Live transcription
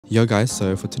Yo guys,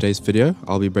 so for today's video,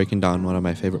 I'll be breaking down one of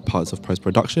my favorite parts of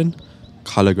post-production,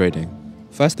 color grading.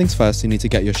 First things first, you need to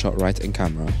get your shot right in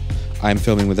camera. I am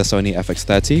filming with the Sony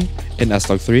FX30 in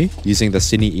S-Log3 using the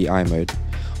Cine EI mode.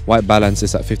 White balance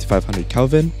is at 5500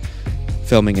 Kelvin,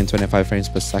 filming in 25 frames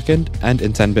per second and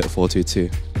in 10-bit 422.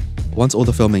 Once all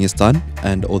the filming is done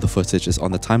and all the footage is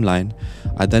on the timeline,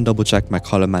 I then double check my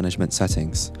color management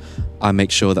settings. I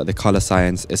make sure that the color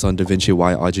science is on Davinci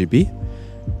Y RGB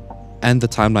and the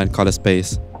timeline color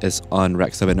space is on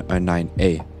Rec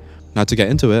 709A. Now to get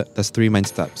into it, there's three main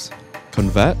steps: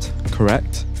 convert,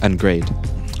 correct, and grade.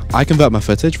 I convert my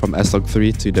footage from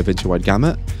S-Log3 to Davinci Wide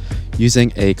Gamut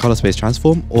using a color space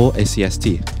transform or a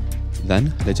CST.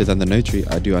 Then, later than the notary,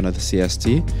 I do another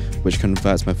CST, which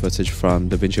converts my footage from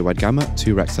Davinci Wide Gamut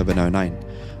to Rec 709.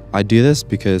 I do this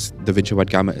because Davinci Wide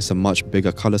Gamut is a much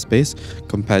bigger color space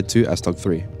compared to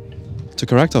S-Log3. To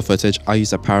correct our footage, I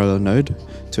use a parallel node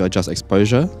to adjust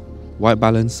exposure, white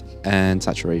balance, and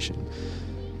saturation.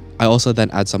 I also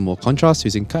then add some more contrast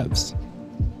using curves.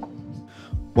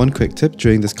 One quick tip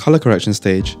during this color correction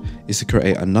stage is to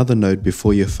create another node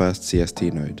before your first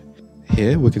CST node.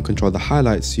 Here we can control the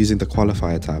highlights using the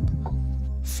qualifier tab.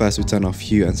 First we turn off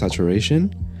hue and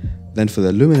saturation, then for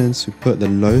the luminance we put the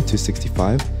low to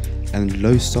 65 and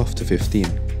low soft to 15.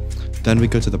 Then we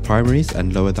go to the primaries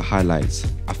and lower the highlights.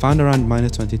 I found around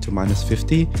 -20 to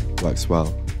 -50 works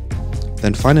well.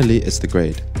 Then finally it's the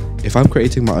grade. If I'm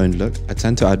creating my own look, I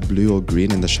tend to add blue or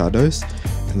green in the shadows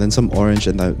and then some orange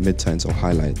in the midtones or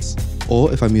highlights.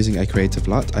 Or if I'm using a creative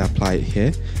LUT, I apply it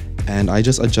here and I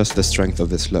just adjust the strength of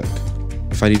this look.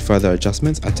 If I need further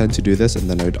adjustments, I tend to do this in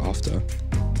the node after.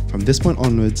 From this point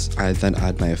onwards, I then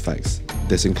add my effects.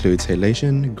 This includes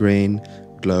halation, grain,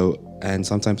 glow, and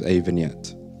sometimes a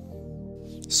vignette.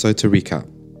 So to recap,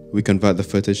 we convert the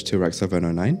footage to Rec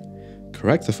 709,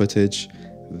 correct the footage,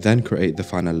 then create the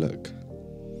final look.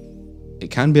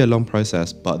 It can be a long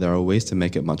process, but there are ways to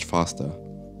make it much faster.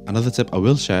 Another tip I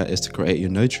will share is to create your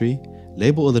node tree,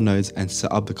 label all the nodes and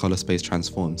set up the color space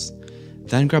transforms.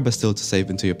 Then grab a still to save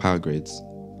into your power grids.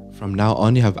 From now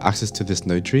on, you have access to this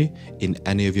node tree in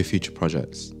any of your future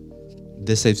projects.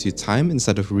 This saves you time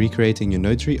instead of recreating your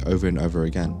node tree over and over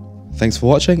again. Thanks for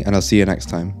watching, and I'll see you next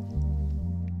time.